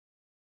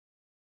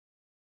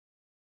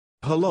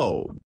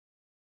Hello.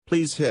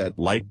 Please hit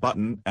like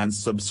button and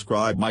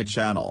subscribe my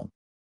channel.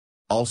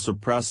 Also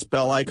press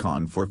bell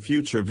icon for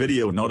future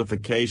video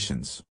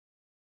notifications.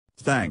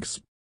 Thanks.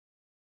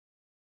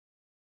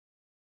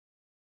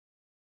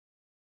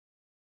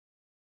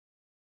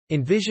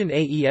 Envision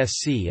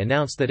AESC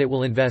announced that it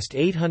will invest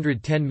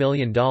 $810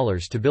 million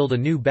to build a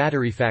new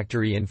battery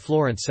factory in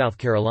Florence, South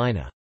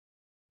Carolina.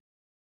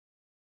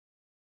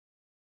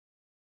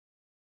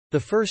 The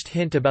first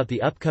hint about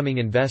the upcoming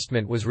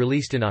investment was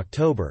released in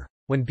October,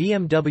 when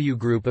BMW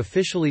Group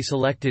officially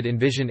selected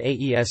Envision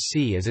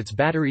AESC as its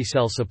battery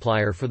cell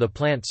supplier for the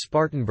Plant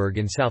Spartanburg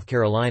in South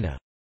Carolina.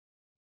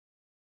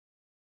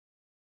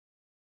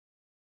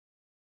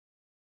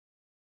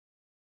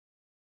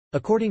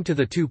 According to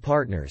the two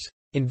partners,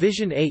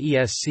 Envision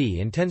AESC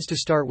intends to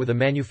start with a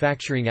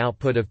manufacturing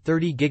output of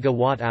 30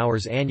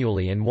 gigawatt-hours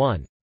annually and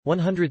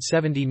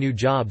 170 new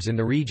jobs in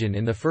the region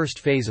in the first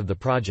phase of the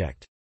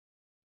project.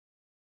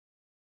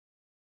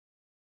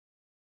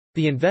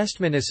 The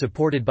investment is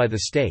supported by the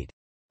state.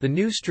 The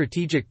new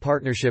strategic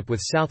partnership with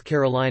South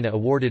Carolina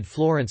awarded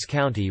Florence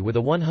County with a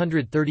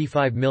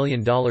 $135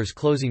 million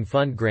closing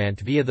fund grant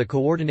via the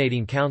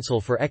Coordinating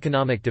Council for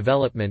Economic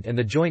Development and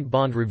the Joint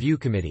Bond Review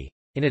Committee,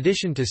 in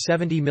addition to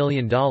 $70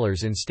 million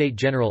in state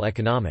general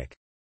economic.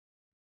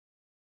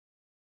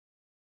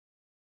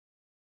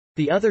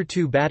 The other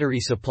two battery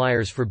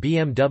suppliers for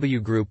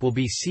BMW Group will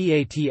be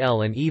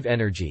CATL and EVE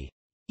Energy.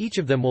 Each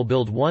of them will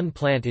build one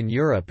plant in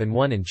Europe and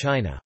one in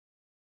China.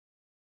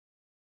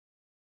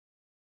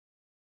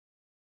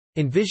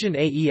 Envision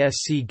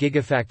AESC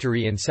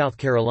Gigafactory in South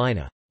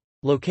Carolina.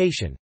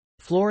 Location: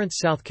 Florence,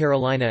 South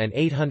Carolina and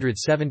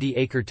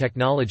 870-acre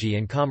Technology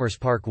and Commerce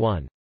Park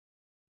 1.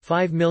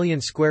 5 million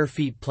square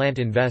feet plant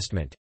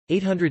investment,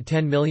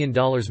 $810 million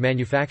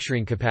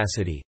manufacturing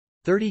capacity,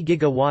 30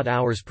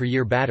 gigawatt-hours per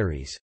year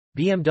batteries,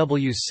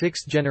 BMW's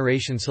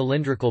 6th-generation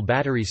cylindrical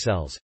battery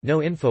cells,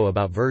 no info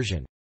about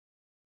version.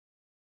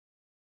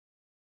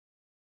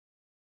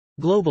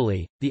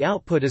 Globally, the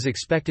output is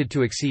expected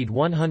to exceed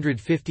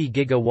 150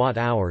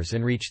 gigawatt-hours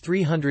and reach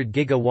 300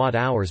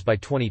 gigawatt-hours by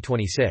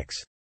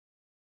 2026.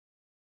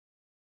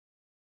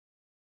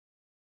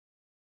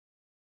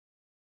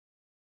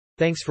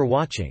 Thanks for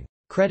watching.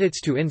 Credits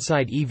to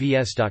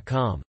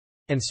InsideEVs.com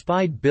and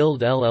Spide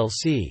Build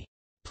LLC.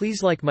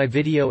 Please like my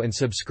video and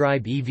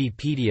subscribe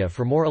EVPedia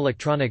for more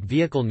electronic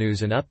vehicle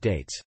news and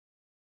updates.